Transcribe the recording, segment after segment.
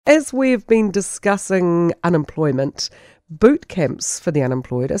As we've been discussing unemployment, boot camps for the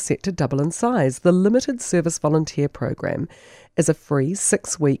unemployed are set to double in size. The Limited Service Volunteer Program is a free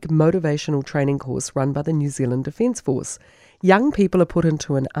 6-week motivational training course run by the New Zealand Defence Force. Young people are put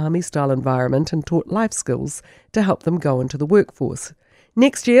into an army-style environment and taught life skills to help them go into the workforce.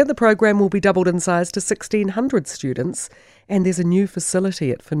 Next year, the program will be doubled in size to 1,600 students, and there's a new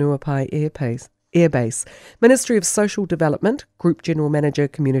facility at Whenuapai Airbase. Ministry of Social Development, Group General Manager,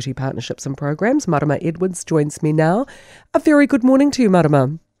 Community Partnerships and Programs, Marama Edwards, joins me now. A very good morning to you,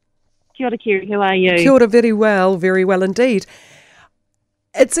 Marama. Kia ora, Kiri. How are you? Kia ora, very well indeed.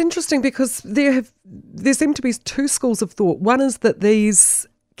 It's interesting because there seem to be two schools of thought. One is that these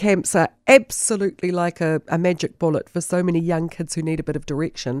camps are absolutely like a magic bullet for so many young kids who need a bit of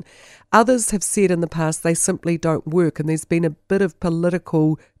direction. Others have said in the past they simply don't work, and there's been a bit of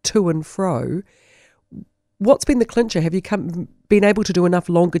political to and fro. What's been the clincher? Have you been able to do enough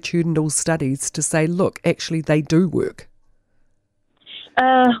longitudinal studies to say, look, actually they do work?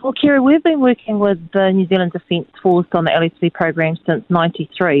 Well, Kira, we've been working with the New Zealand Defence Force on the LSV program since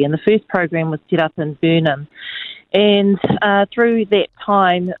 '93, and the first program was set up in Burnham. And through that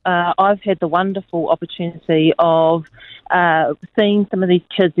time, I've had the wonderful opportunity of seeing some of these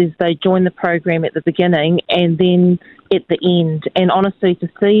kids as they join the program at the beginning and then at the end. And honestly, to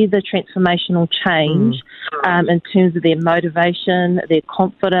see the transformational change in terms of their motivation, their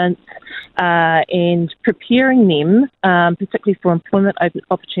confidence, and preparing them, particularly for employment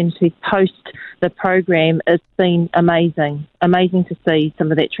opportunities post the program, it's been amazing. Amazing to see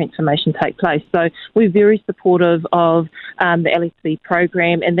some of that transformation take place. So we're very supportive of the LSV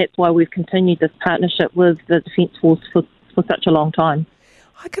program, and that's why we've continued this partnership with the Defence Force for such a long time.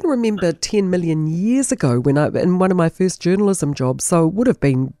 I can remember 10 million years ago when in one of my first journalism jobs, so it would have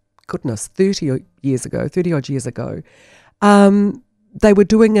been, 30 odd years ago, they were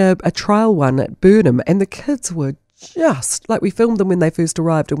doing a trial one at Burnham, and the kids were just like, we filmed them when they first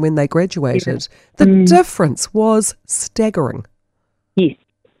arrived and when they graduated. Yeah. The difference was staggering. Yes.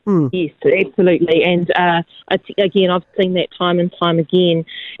 Yes, absolutely. And again, I've seen that time and time again.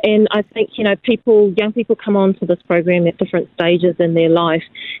 And I think, young people come onto this program at different stages in their life.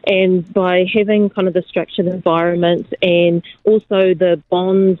 And by having kind of the structured environment and also the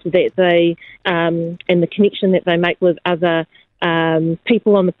bonds that they, and the connection that they make with other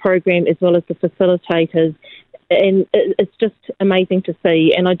people on the program as well as the facilitators, and it's just amazing to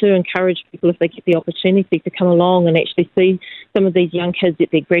see. And I do encourage people, if they get the opportunity, to come along and actually see some of these young kids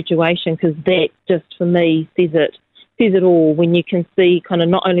at their graduation, because that just, for me, says it all, when you can see kind of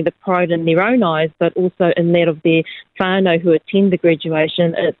not only the pride in their own eyes, but also in that of their whānau who attend the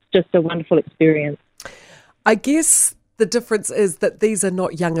graduation. It's just a wonderful experience. I guess the difference is that these are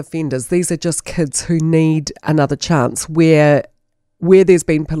not young offenders. These are just kids who need another chance, where there's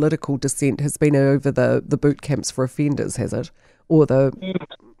been political dissent has been over the boot camps for offenders, has it? Or the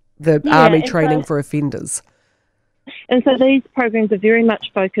army training for offenders. And so these programs are very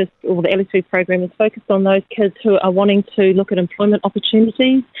much focused, or the LSV program is focused on those kids who are wanting to look at employment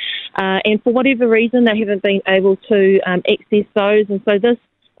opportunities, and for whatever reason they haven't been able to access those. And so this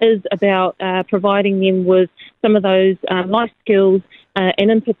is about providing them with some of those life skills,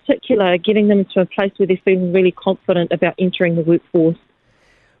 and in particular getting them to a place where they're feeling really confident about entering the workforce.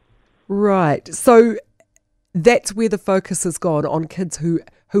 Right. So that's where the focus has gone, on kids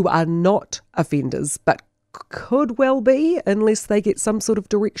who are not offenders but could well be, unless they get some sort of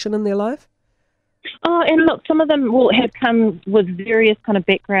direction in their life? Oh, and look, some of them will have come with various kind of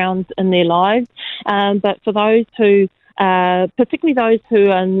backgrounds in their lives, but for those who particularly those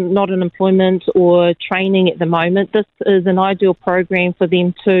who are not in employment or training at the moment, this is an ideal program for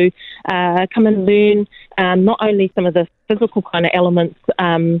them to come and learn not only some of the physical kind of elements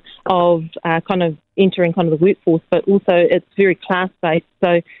of kind of entering kind of the workforce, but also it's very class-based.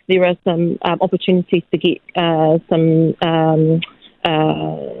 So there are some opportunities to get some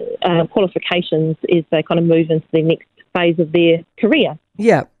qualifications as they kind of move into the next phase of their career.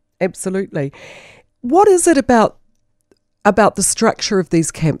 Yeah, absolutely. What is it about the structure of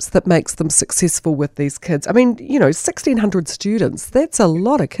these camps that makes them successful with these kids? I mean, 1,600 students, that's a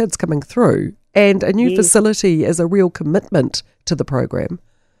lot of kids coming through, and a new facility is a real commitment to the program.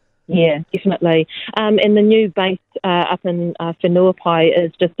 Yeah, definitely. And the new base up in Whenuapai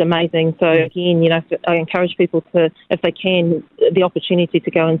is just amazing. So again, I encourage people to, if they can, the opportunity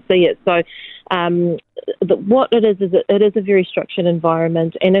to go and see it. So what it is it is a very structured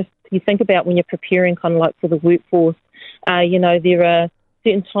environment. And if you think about when you're preparing kind of like for the workforce, there are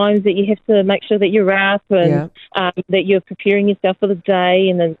certain times that you have to make sure that you're up and that you're preparing yourself for the day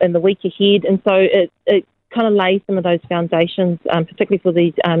and the week ahead. And so it kind of lay some of those foundations, particularly for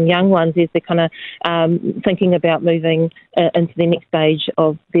these young ones, as they're kind of thinking about moving into the next stage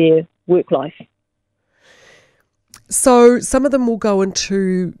of their work life. So some of them will go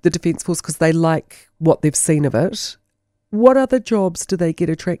into the Defence Force because they like what they've seen of it. What other jobs do they get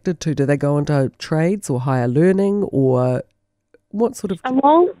attracted to? Do they go into trades or higher learning, or what sort of...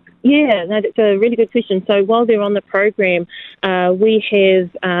 Yeah, no, that's a really good question. So while they're on the program, we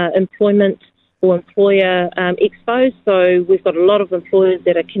have employment or employer expos. So we've got a lot of employers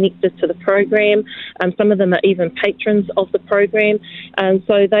that are connected to the program. Some of them are even patrons of the program.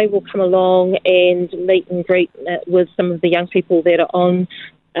 So they will come along and meet and greet with some of the young people that are on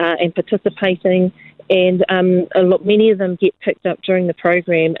and participating. And many of them get picked up during the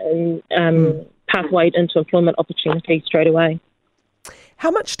program and pathwayed into employment opportunities straight away. How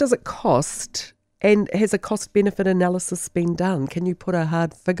much does it cost, and has a cost-benefit analysis been done? Can you put a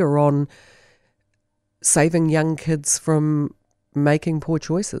hard figure on saving young kids from making poor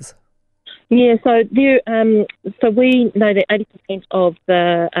choices? Yeah, so we know that 80% of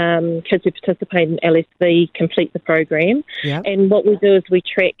the kids who participate in LSV complete the program. Yeah. And what we do is we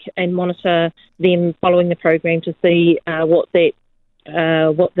track and monitor them following the program to see what the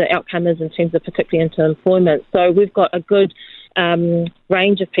outcome is in terms of particularly into employment. So we've got a good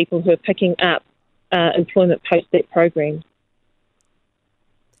range of people who are picking up employment post that program.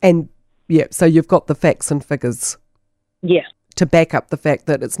 And yeah, so you've got the facts and figures. Yeah. To back up the fact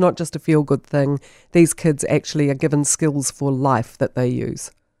that it's not just a feel-good thing. These kids actually are given skills for life that they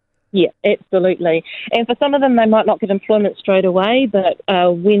use. Yeah, absolutely. And for some of them, they might not get employment straight away, but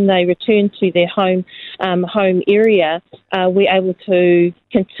when they return to their home area, we're able to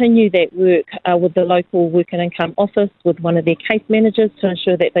continue that work with the local work and income office, with one of their case managers, to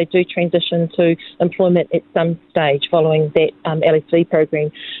ensure that they do transition to employment at some stage following that LSV program.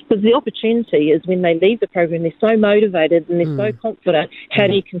 Because the opportunity is when they leave the program, they're so motivated and they're so confident. How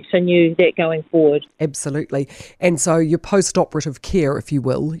do you continue that going forward? Absolutely. And so your post-operative care, if you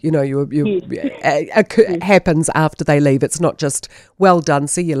will, happens after they leave. It's not just, well done,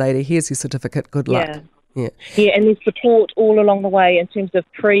 see you later, here's your certificate, good luck. Yeah, and there's support all along the way in terms of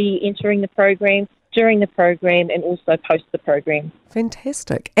pre-entering the program, during the program, and also post the program.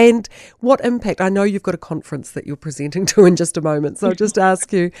 Fantastic. And what impact, I know you've got a conference that you're presenting to in just a moment, so I'll just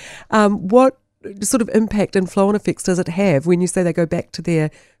ask you, what sort of impact and flow-on effects does it have when you say they go back to their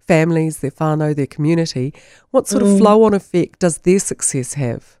families, their whānau, their community? What sort of flow-on effect does their success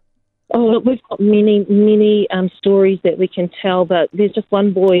have? Oh, look, we've got many stories that we can tell, but there's just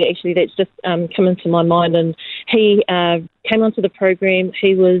one boy actually that's just come into my mind, and he came onto the program.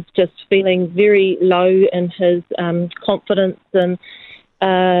 He was just feeling very low in his confidence, and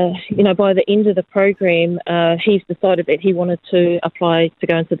by the end of the program, he's decided that he wanted to apply to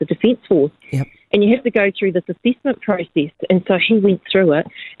go into the Defence Force. Yep. And you have to go through this assessment process, and so he went through it,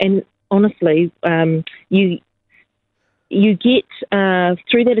 and honestly, you get,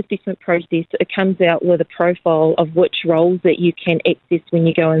 through that assessment process, it comes out with a profile of which roles that you can access when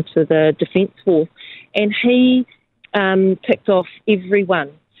you go into the Defence Force. And he ticked off every one.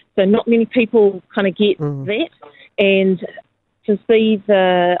 So not many people kind of get that. And to see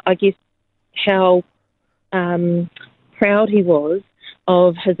how proud he was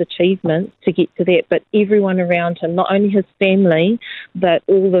of his achievements to get to that, but everyone around him, not only his family, but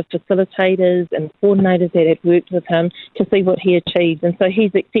all the facilitators and coordinators that had worked with him, to see what he achieved. And so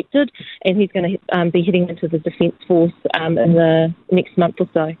he's accepted, and he's going to be heading into the Defence Force in the next month or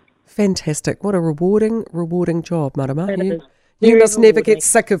so. Fantastic. What a rewarding job, Marama. You must never get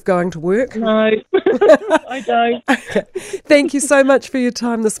sick of going to work. No, I don't. Okay. Thank you so much for your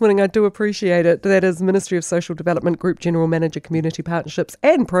time this morning. I do appreciate it. That is Ministry of Social Development Group General Manager, Community Partnerships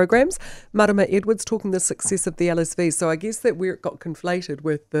and Programs, Marama Edwards, talking the success of the LSV. So I guess that where it got conflated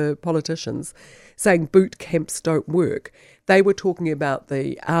with the politicians saying boot camps don't work, they were talking about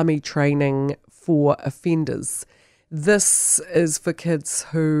the army training for offenders. This is for kids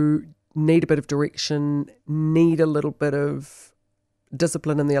who need a bit of direction, need a little bit of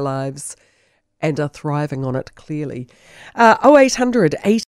discipline in their lives, and are thriving on it, clearly. 0800